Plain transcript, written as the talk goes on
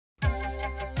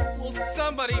Will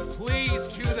somebody please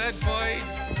cue that fight?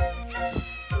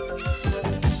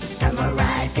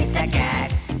 Samurai Pizza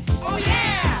Cats. Oh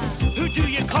yeah! Who do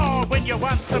you call when you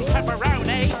want some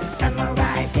pepperoni?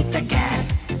 Samurai Pizza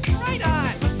Cats. Right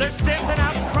on! They're stamping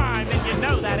out crime, and you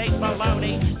know that ain't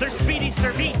baloney. They're Speedy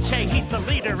Cerviche, he's the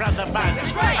leader of the bunch.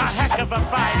 That's right. A heck of a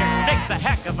fighter, makes a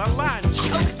heck of a lunch.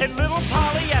 And little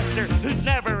Polyester, who's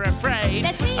never afraid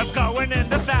of going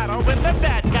into battle when the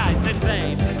bad guys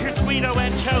invade. Here's Guido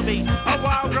Anchovy, a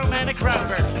wild romantic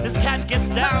rover. This cat gets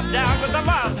down with a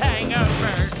love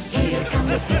hangover. Here come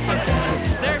the Pizza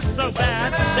Cats. They're so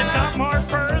bad, they've got more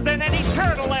fur than any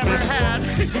turtle ever had.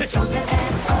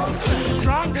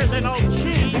 Stronger than old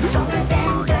cheese. Stronger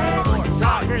than dirt.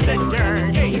 Stronger than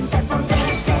dirt. You step on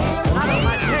their tail. Out of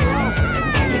my tail.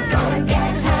 And you're gonna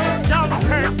get hurt. Don't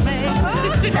hurt me.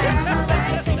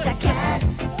 Samurai Pizza Cats.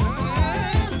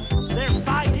 They're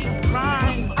fighting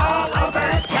crime all over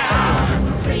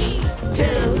town. 3, 2,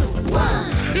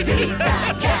 1.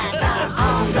 Pizza Cats are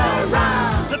on the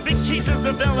run. The big cheese is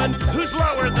the villain who's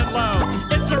lower than low.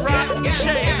 It's a rotten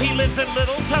shame he lives in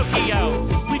little Tokyo.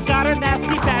 We've got a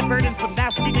nasty bad bird and some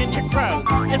nasty ninja crows.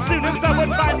 As soon as someone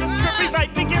finds a script, we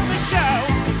might begin the show.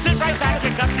 Sit right back,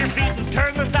 kick up your feet, and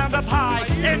turn the sound up high.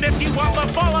 And if you want the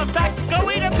full effect,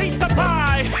 go eat a pizza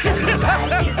pie.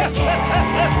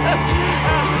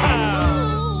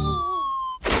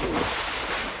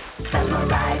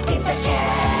 Samurai Pizza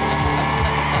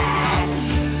Cats.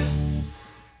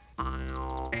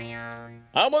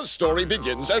 Our story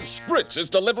begins as Spritz is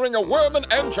delivering a worm and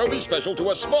anchovy special to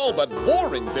a small but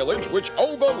boring village which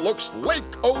overlooks Lake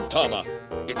Otama.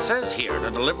 It says here to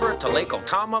deliver it to Lake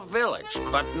Otama Village,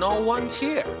 but no one's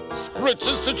here.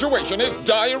 Spritz's situation is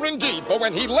dire indeed, for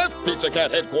when he left Pizza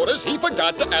Cat headquarters, he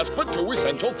forgot to ask for 2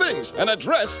 essential things, an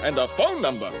address and a phone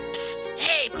number. Psst.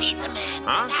 Hey, Pizza Man.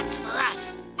 Huh? That's for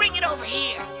us. Bring it over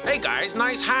here. Hey guys,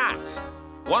 nice hats.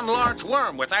 One large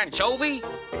worm with anchovy?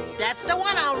 That's the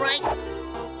one, all right.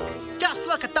 Just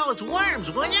look at those worms,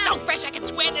 will ya? So fresh I can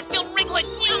swear they're still wriggling.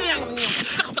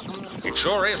 It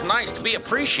sure is nice to be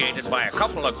appreciated by a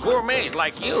couple of gourmets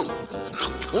like you.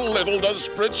 Little does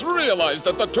Spritz realize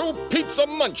that the 2 pizza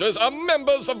munchers are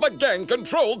members of the gang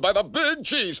controlled by the Big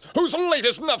Cheese, whose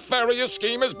latest nefarious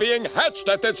scheme is being hatched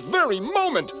at this very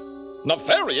moment.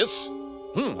 Nefarious?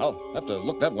 I'll have to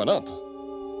look that one up.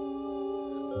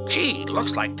 Gee,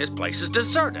 looks like this place is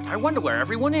deserted. I wonder where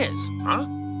everyone is, huh?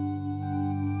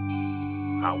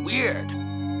 How weird.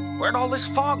 Where'd all this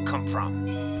fog come from?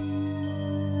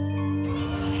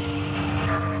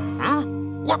 Huh?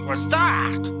 What was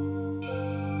that?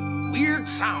 Weird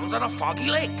sounds on a foggy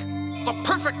lake. The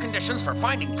perfect conditions for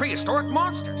finding prehistoric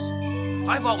monsters.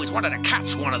 I've always wanted to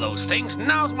catch one of those things.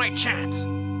 Now's my chance.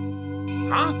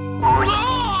 Huh?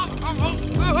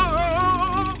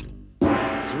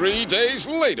 3 days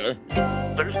later...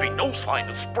 There's been no sign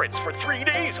of Spritz for 3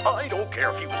 days. I don't care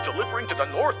if he was delivering to the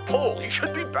North Pole. He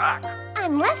should be back.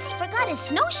 Unless he forgot his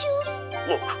snowshoes.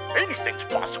 Look, anything's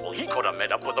possible. He could have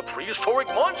met up with a prehistoric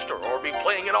monster or be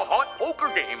playing in a hot poker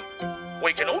game.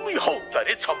 We can only hope that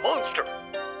it's a monster.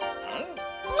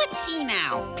 Let's see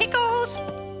now. Pickles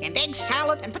and egg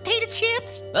salad and potato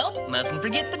chips. Oh, mustn't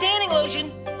forget the tanning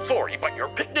lotion. Sorry, but your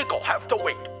picnic will have to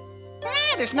wait.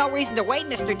 There's no reason to wait,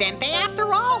 Mr. Dente.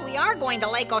 After all, we are going to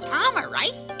Lake Otama,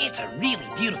 right? It's a really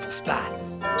beautiful spot.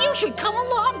 You should come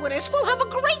along with us. We'll have a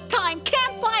great time.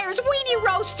 Campfires, weenie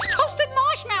roasts, toasted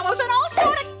marshmallows, and all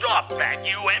sorts of... Stop that,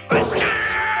 you imbecile!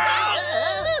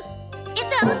 If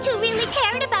those 2 really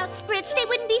cared about Spritz, they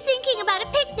wouldn't be thinking about a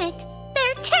picnic.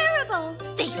 They're terrible.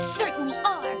 They certainly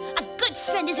are. A good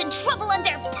friend is in trouble and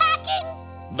they're packing.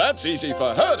 That's easy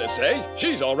for her to say.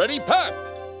 She's already packed.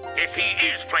 If he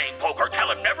is playing poker, tell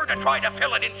him never to try to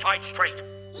fill it inside straight.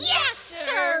 Yes,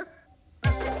 sir.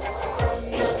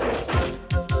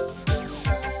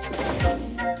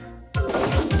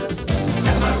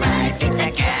 Samurai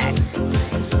Pizza Cats.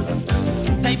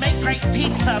 They make great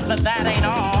pizza, but that ain't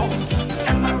all.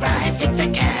 Samurai Pizza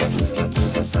Cats.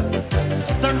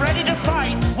 They're ready to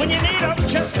fight. When you need them,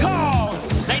 just call.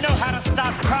 They know how to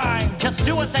stop crime. Just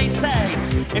do what they say.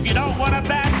 If you don't want a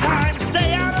bad time,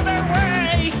 stay out of their way.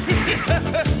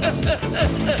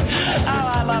 Oh,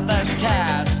 I love those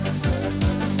cats.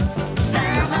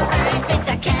 Samurai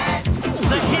Pizza Cats.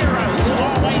 The heroes who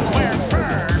always wear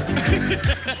fur.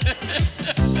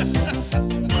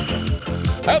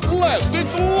 At last,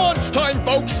 it's lunchtime,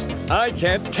 folks. I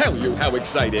can't tell you how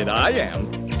excited I am.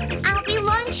 I'll be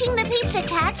launching the Pizza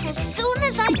Cats as soon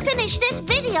as I finish this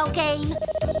video game.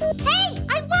 Hey,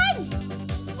 I won!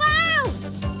 Wow!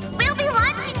 We'll be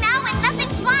launching now and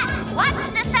nothing's flat. Watch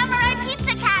the Samurai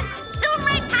Pizza Cats zoom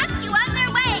right past you on their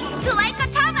way to Lake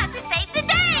Otama to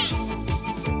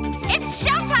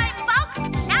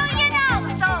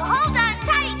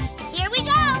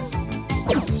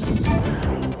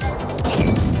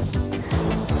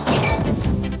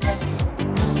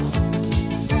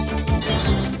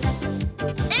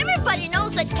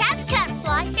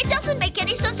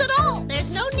any sense at all. There's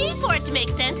no need for it to make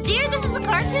sense, dear. This is a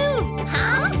cartoon.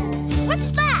 Huh? What's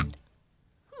that?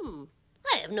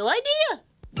 I have no idea.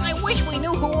 I wish we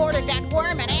knew who ordered that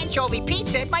worm and anchovy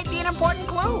pizza. It might be an important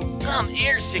clue. I'm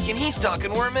airsick and he's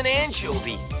talking worm and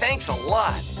anchovy. Thanks a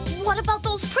lot. What about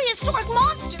those prehistoric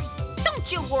monsters? Don't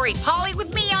you worry, Polly.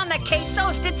 With me on the case,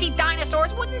 those ditzy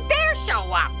dinosaurs wouldn't dare show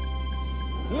up.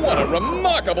 What a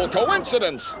remarkable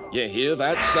coincidence! You hear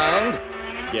that sound?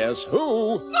 Guess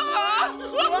who?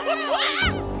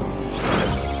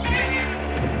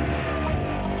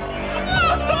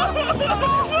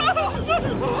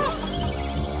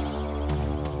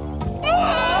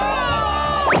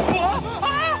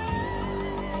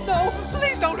 No,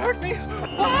 please don't hurt me.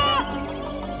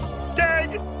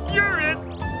 Dang, you're it.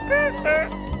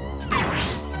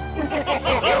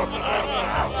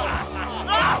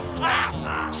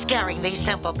 Scaring these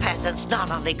simple peasants not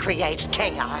only creates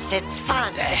chaos, it's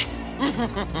fun.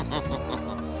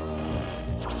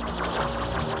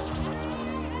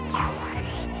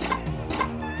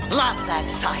 Love that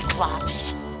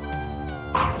Cyclops.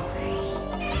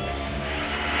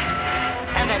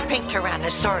 And that pink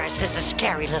Tyrannosaurus is a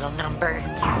scary little number.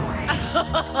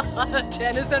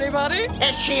 Tennis, anybody?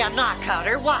 Is she a knockout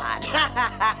or what?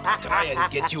 Try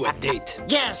and get you a date.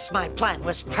 Yes, my plan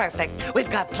was perfect.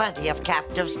 We've got plenty of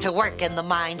captives to work in the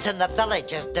mines and the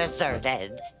village is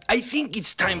deserted. I think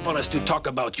it's time for us to talk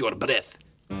about your breath.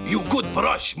 You could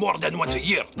brush more than once a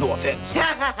year, no offense.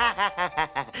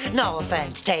 No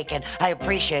offense taken. I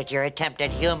appreciate your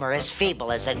attempted humor, as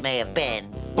feeble as it may have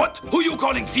been. What? Who you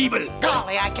calling feeble?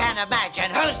 Golly, I can't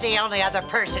imagine. Who's the only other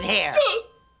person here?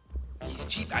 His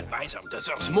chief advisor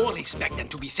deserves more respect than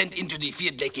to be sent into the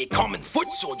field like a common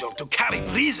foot soldier to carry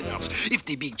prisoners. If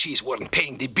the big cheese weren't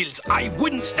paying the bills, I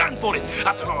wouldn't stand for it.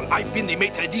 After all, I've been the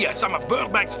maitre d' at some of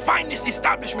Burbank's finest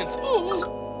establishments.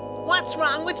 What's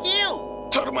wrong with you?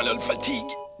 Terminal fatigue.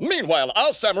 Meanwhile, our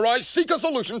samurais seek a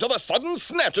solution to the sudden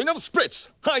snatching of Spritz.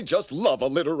 I just love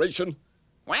alliteration.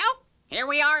 Well, here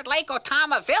we are at Lake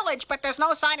Otama Village, but there's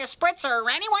no sign of Spritz or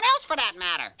anyone else for that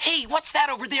matter. Hey, what's that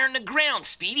over there in the ground,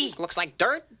 Speedy? Looks like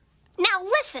dirt. Now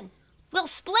listen, we'll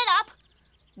split up.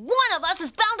 One of us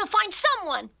is bound to find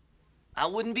someone. I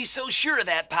wouldn't be so sure of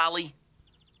that, Polly.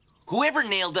 Whoever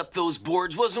nailed up those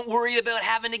boards wasn't worried about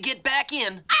having to get back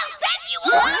in. I'll send you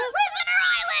on Prisoner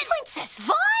Island! Princess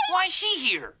Vi? Why's she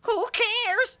here? Who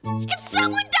cares? If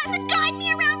someone doesn't guide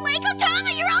me around Lake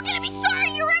Otama, you're all gonna be sorry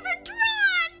you're ever drawn!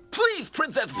 Please,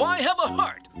 Princess Vi, have a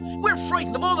heart. We're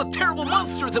frightened of all the terrible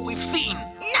monsters that we've seen.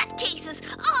 Nutcases,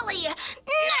 all of you,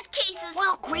 nutcases!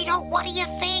 Well, Greedo, what do you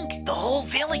think? The whole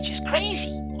village is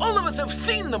crazy. All of us have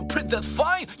seen them, Princess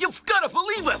Vi. You've got to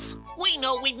believe us. We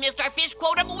know we've missed our fish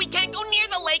quota, but we can't go near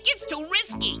the lake. It's too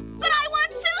risky. But I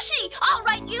want sushi! All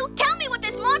right, you, tell me what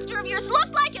this monster of yours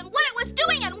looked like and what it was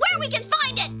doing and where we can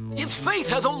find it! Its face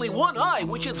has only one eye,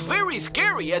 which is very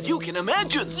scary, as you can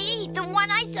imagine. Gee, the one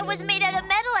I saw was made out of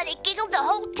metal and it giggled the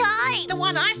whole time. The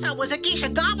one I saw was a geisha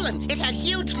goblin. It had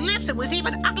huge lips and was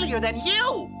even uglier than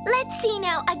you. Let's see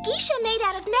now, a geisha made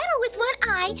out of metal with one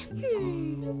eye.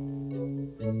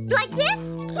 Like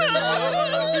this?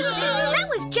 That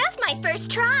was just my first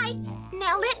try.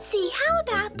 Now let's see, how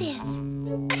about this?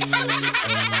 And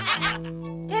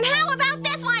how about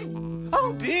this one?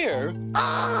 Oh, dear.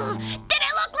 Oh, did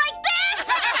it look like this?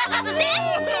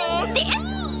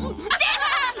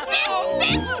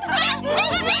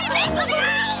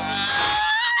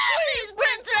 Please,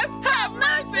 Princess, have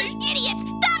mercy. Idiots,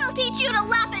 that'll teach you to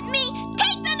laugh at me.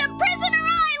 Take them to Prisoner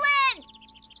Island.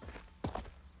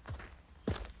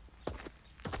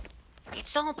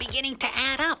 It's all beginning to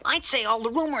add up. I'd say all the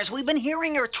rumors we've been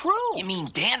hearing are true. You mean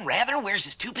Dan Rather wears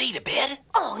his toupee to bed?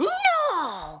 Oh,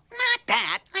 no! Not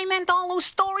that. I meant all those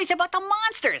stories about the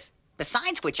monsters.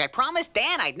 Besides which, I promised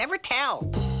Dan I'd never tell.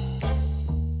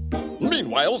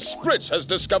 Meanwhile, Spritz has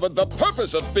discovered the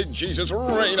purpose of Big Cheese's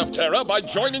reign of terror by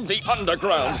joining the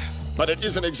underground. But it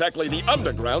isn't exactly the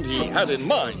underground he had in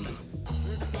mind.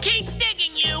 Keep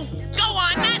digging, you. Go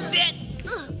on, that's it.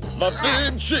 The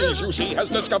Big Cheese, you see, has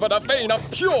discovered a vein of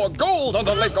pure gold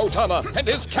under Lake Otama, and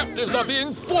his captives are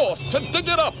being forced to dig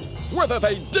it up, whether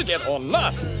they dig it or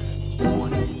not.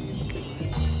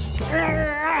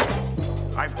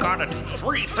 I've got to do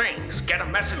 3 things. Get a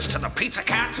message to the Pizza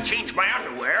Cats, change my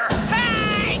underwear.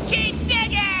 Hey, keep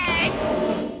digging!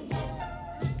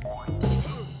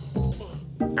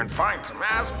 And find some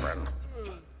aspirin.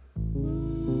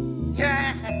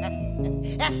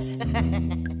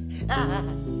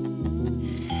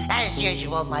 As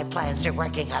usual, my plans are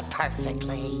working out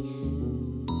perfectly.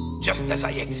 Just as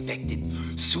I expected.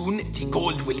 Soon, the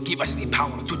gold will give us the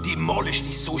power to demolish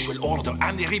the social order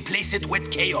and replace it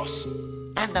with chaos.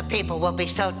 And the people will be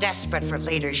so desperate for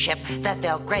leadership that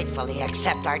they'll gratefully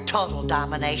accept our total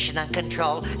domination and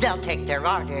control. They'll take their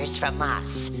orders from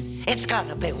us. It's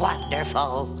gonna be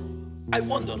wonderful. I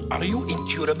wonder, are you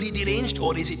incurably deranged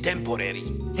or is it temporary?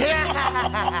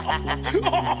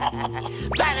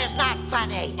 That is not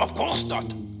funny. Of course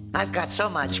not. I've got so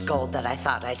much gold that I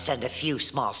thought I'd send a few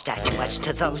small statuettes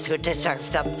to those who deserve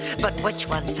them. But which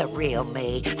one's the real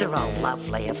me? They're all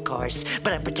lovely, of course,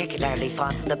 but I'm particularly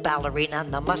fond of the ballerina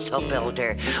and the muscle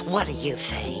builder. What do you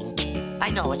think? I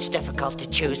know it's difficult to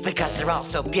choose because they're all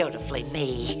so beautifully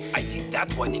me. I think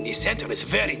that one in the center is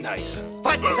very nice.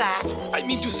 What's that? I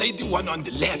mean to say the one on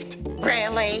the left.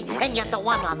 Really? And yet the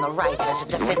one on the right has a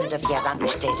definitive yet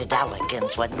understated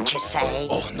elegance, wouldn't you say?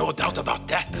 Oh, no doubt about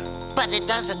that. But it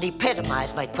doesn't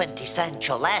epitomize my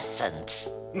quintessential essence.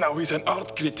 Now he's an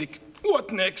art critic.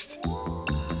 What next?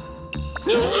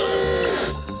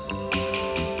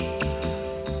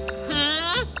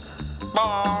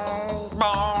 Bong,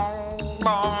 bong,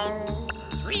 bong.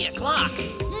 3 o'clock.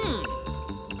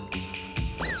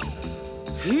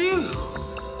 Phew.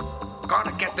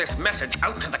 Gotta get this message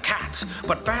out to the cats,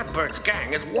 but Bad Bird's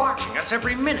gang is watching us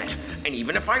every minute. And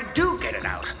even if I do get it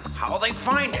out, how'll they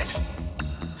find it?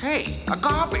 Hey, a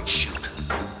garbage chute.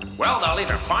 Well, they'll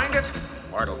either find it,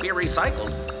 or it'll be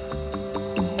recycled.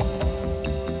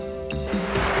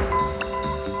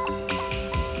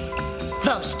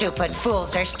 Those stupid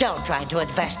fools are still trying to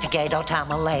investigate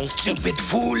Otama Lake. Stupid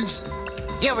fools?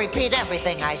 You repeat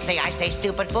everything I say. I say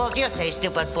stupid fools, you say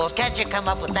stupid fools. Can't you come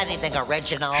up with anything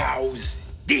original? How's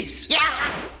this?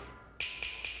 Yeah!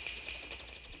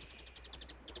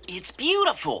 It's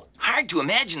beautiful. Hard to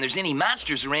imagine there's any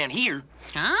monsters around here.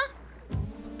 Huh?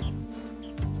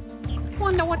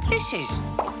 Wonder what this is.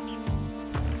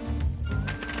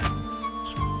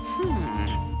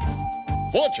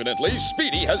 Fortunately,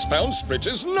 Speedy has found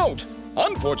Spritz's note.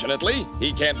 Unfortunately,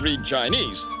 he can't read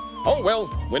Chinese. Oh well,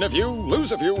 win a few,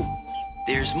 lose a few.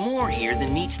 There's more here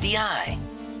than meets the eye.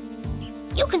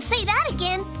 You can say that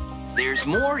again. There's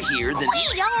more here than...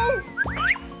 Guido!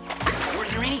 Were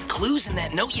there any clues in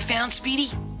that note you found, Speedy?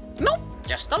 Nope,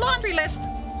 just the laundry list.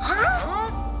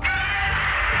 Huh?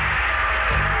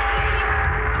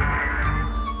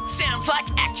 Sounds like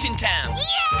action time.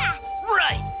 Yeah!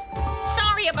 Right.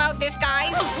 Sorry about this,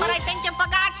 guys, but I think you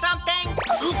forgot something.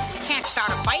 Oops. Can't start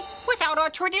a fight without our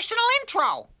traditional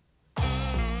intro.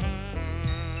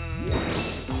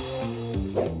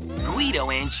 Guido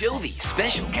Anchovy,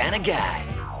 special kind of guy.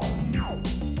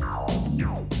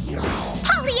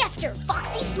 Polyester,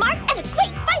 foxy, smart, and a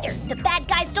great fighter. The bad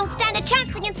guys don't stand a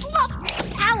chance against love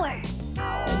and power.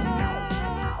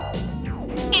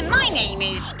 And my name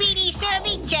is Speedy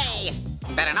Ceviche,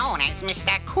 better known as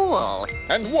Mr. Cool.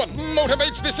 And what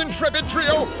motivates this intrepid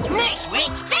trio? Next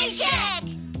week's paycheck!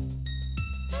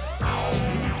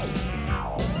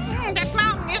 That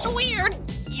mountain is weird.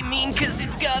 You mean because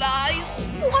it's got eyes?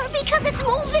 Or because it's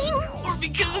moving. Or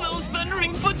because of those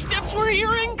thundering footsteps we're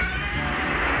hearing?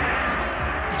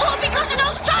 Or because of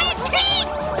those giant teeth!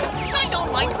 I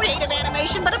don't mind creative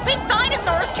animation, but a pink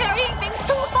dinosaur is carrying things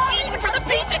too far. Even for the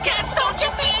pizza cats, don't you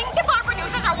think? If our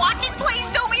producers are watching, please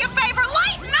do me a favor,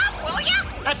 lighten up, will ya?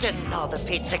 I didn't know the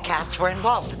pizza cats were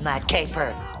involved in that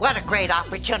caper. What a great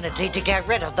opportunity to get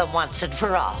rid of them once and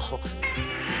for all.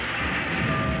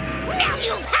 Now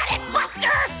you've had it, Buster!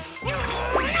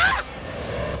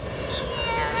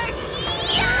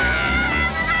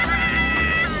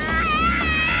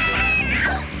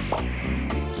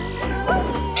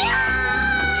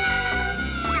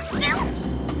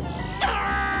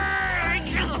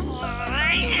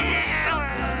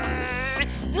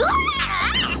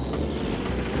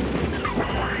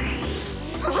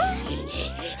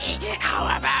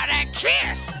 How about a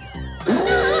kiss?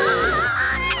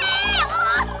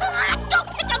 Don't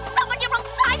pick on someone your own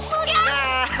size, will ya?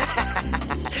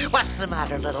 What's the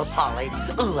matter, little Polly?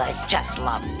 Ooh, I just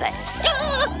love this.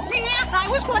 Yeah, I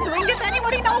was wondering, does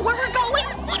anybody know where we're going?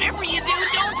 Whatever you do,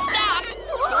 don't stop.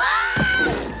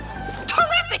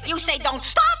 Terrific! You say don't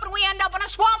stop and we end up in a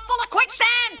swamp full of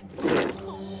quicksand!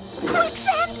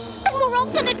 Quicksand? Then we're all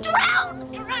gonna drown!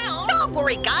 Drown? Don't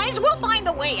worry, guys. We'll find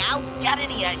a way out. Got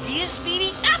any ideas,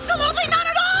 Speedy? Absolutely none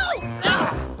at all!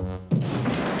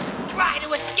 Try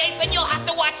to escape and you'll have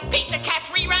to watch Pizza Cats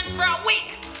reruns for a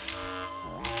week.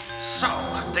 So,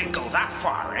 they go that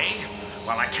far, eh?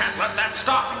 Well, I can't let that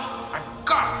stop me. I've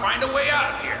got to find a way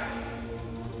out of here.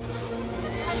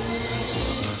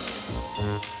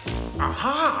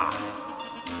 Aha!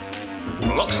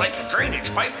 Looks like the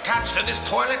drainage pipe attached to this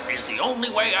toilet is the only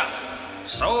way out.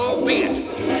 So be it.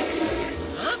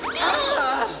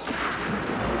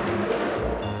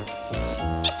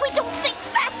 If we don't fix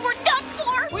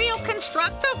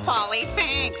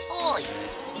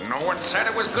said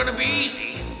it was gonna be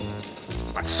easy.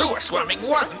 But sewer swimming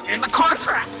wasn't in the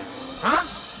contract. Huh?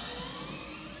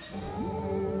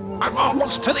 I'm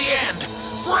almost to the end.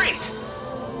 Great!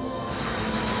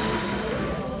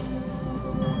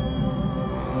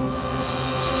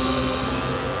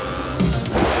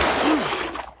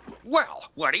 Well,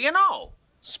 what do you know?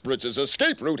 Spritz's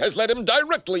escape route has led him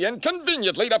directly and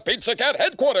conveniently to Pizza Cat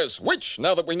headquarters, which,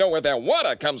 now that we know where their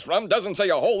water comes from, doesn't say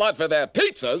a whole lot for their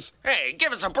pizzas. Hey,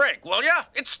 give us a break, will ya?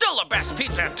 It's still the best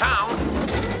pizza in town.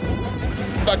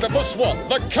 Back at the swamp,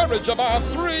 the courage of our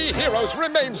three heroes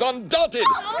remains undaunted.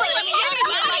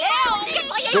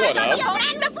 Sort of.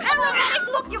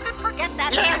 Look, you can forget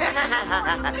that.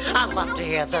 I'd love to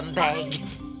hear them beg.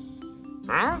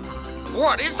 Huh?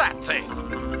 What is that thing?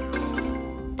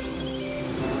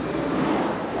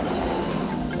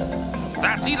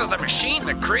 That's either the machine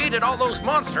that created all those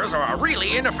monsters or a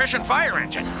really inefficient fire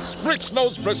engine. Spritz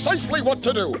knows precisely what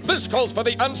to do. This calls for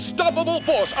the unstoppable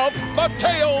force of the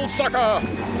Tail Sucker.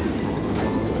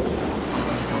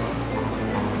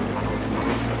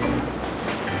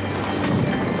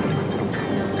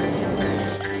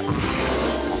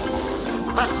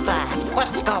 What's that?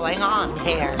 What's going on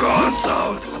here? Gone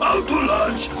south, out to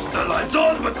lunch. The lights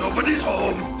on, but nobody's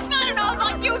home. I don't know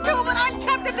like you do, but I'm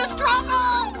tempted to struggle.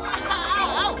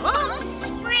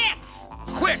 Spritz!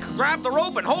 Quick, grab the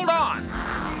rope and hold on.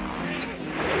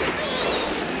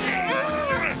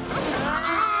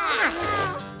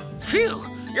 Phew,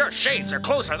 your shades are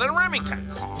closer than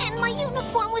Remington's. And my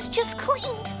uniform was just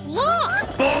cleaned. Look!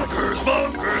 Bonkers,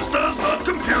 bonkers, does not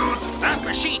compute. That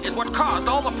machine is what caused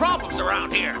all the problems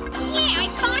around here. Yeah, I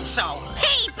thought so.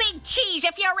 Hey, Big Cheese,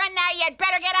 if you're in there, you'd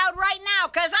better get out right now,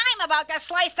 because I'm about to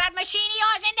slice that machine of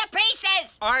yours into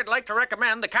pieces. I'd like to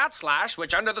recommend the Cat Slash,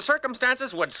 which under the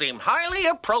circumstances would seem highly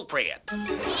appropriate.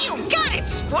 You got it,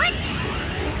 Spritz!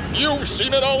 You've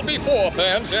seen it all before,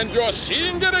 fans, and you're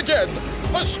seeing it again.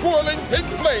 The swirling pink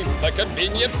flame, the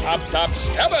convenient pop-top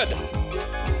scabbard.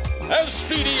 As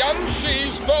Speedy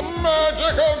unsheathes the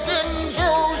magical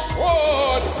Ginzu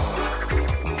sword.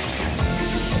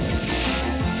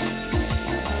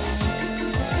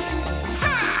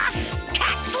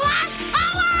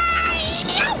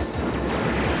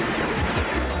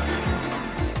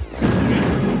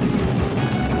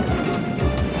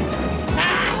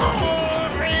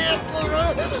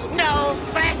 No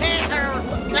fair!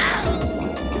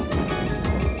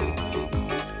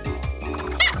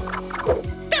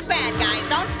 The bad guys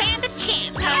don't stand a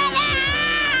chance.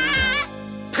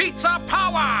 Pizza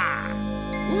power!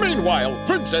 Meanwhile,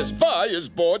 Princess Vi is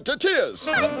bored to tears.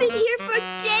 I've been here for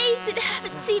days and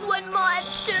haven't seen one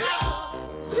monster.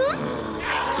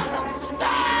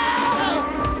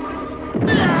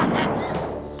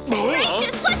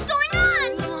 Gracious, what's going on?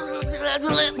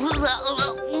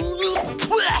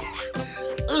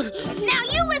 Now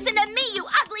you listen to me, you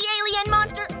ugly alien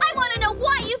monster. I want to know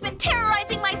why you've been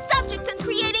terrorizing my subjects and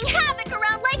creating havoc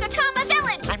around Lake Otama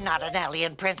Village. I'm not an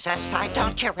alien, Princess Vi.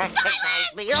 Don't you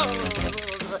recognize me?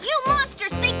 You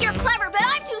monsters think you're clever, but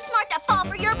I'm too smart to fall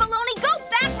for your baloney. Go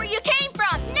back where you came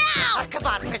from, now! Oh, come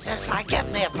on, Princess Vi. Give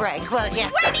me a break, will you?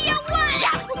 Where do you want?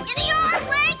 In your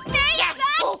leg, face,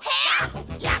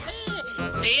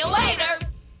 See you later.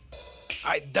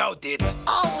 I doubt it.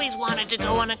 Always wanted to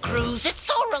go on a cruise. It's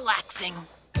so relaxing.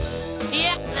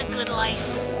 Yeah, the good life.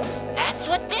 That's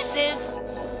what this is.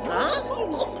 Huh?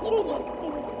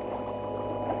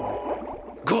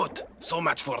 Good. So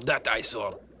much for that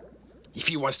eyesore. If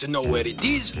he wants to know where it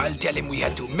is, I'll tell him we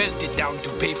had to melt it down to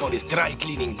pay for his dry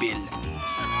cleaning bill.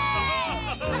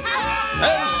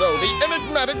 And so the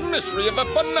enigmatic mystery of the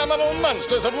phenomenal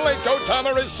monsters of Lake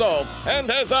Otama is solved.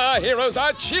 And as our heroes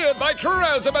are cheered by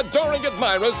crowds of adoring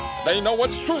admirers, they know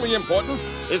what's truly important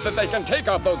is that they can take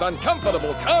off those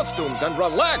uncomfortable costumes and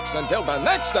relax until the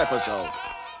next episode.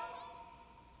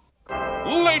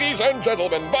 Ladies and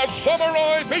gentlemen, the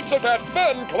Samurai Pizza Cat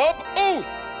Fan Club Oath!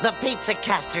 The Pizza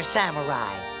Cats are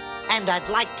samurai. And I'd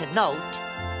like to note...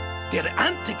 Their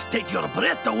antics take your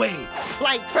breath away.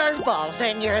 Like furballs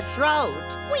in your throat.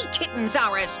 We kittens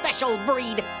are a special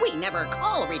breed. We never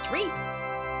call retreat.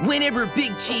 Whenever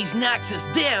Big Cheese knocks us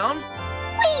down,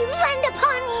 we land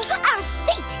upon our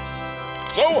fate.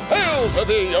 So hail to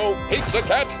thee, O Pizza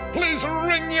Cat! Please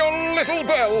ring your little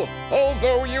bell.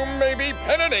 Although you may be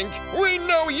pen and ink, we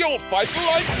know you'll fight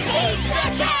like Pizza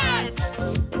Cats!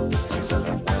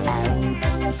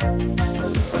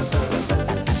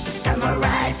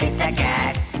 Samurai Pizza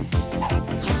Cats.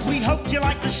 We hoped you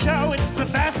liked the show. It's the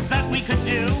best that we could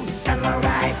do.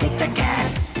 Samurai Pizza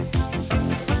Cats.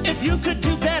 If you could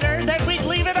do better, then we'd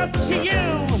leave it up to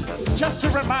you. Just a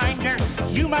reminder,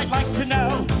 you might like to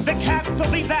know the cats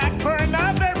will be back for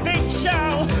another big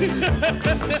show.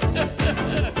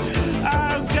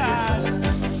 Oh, gosh.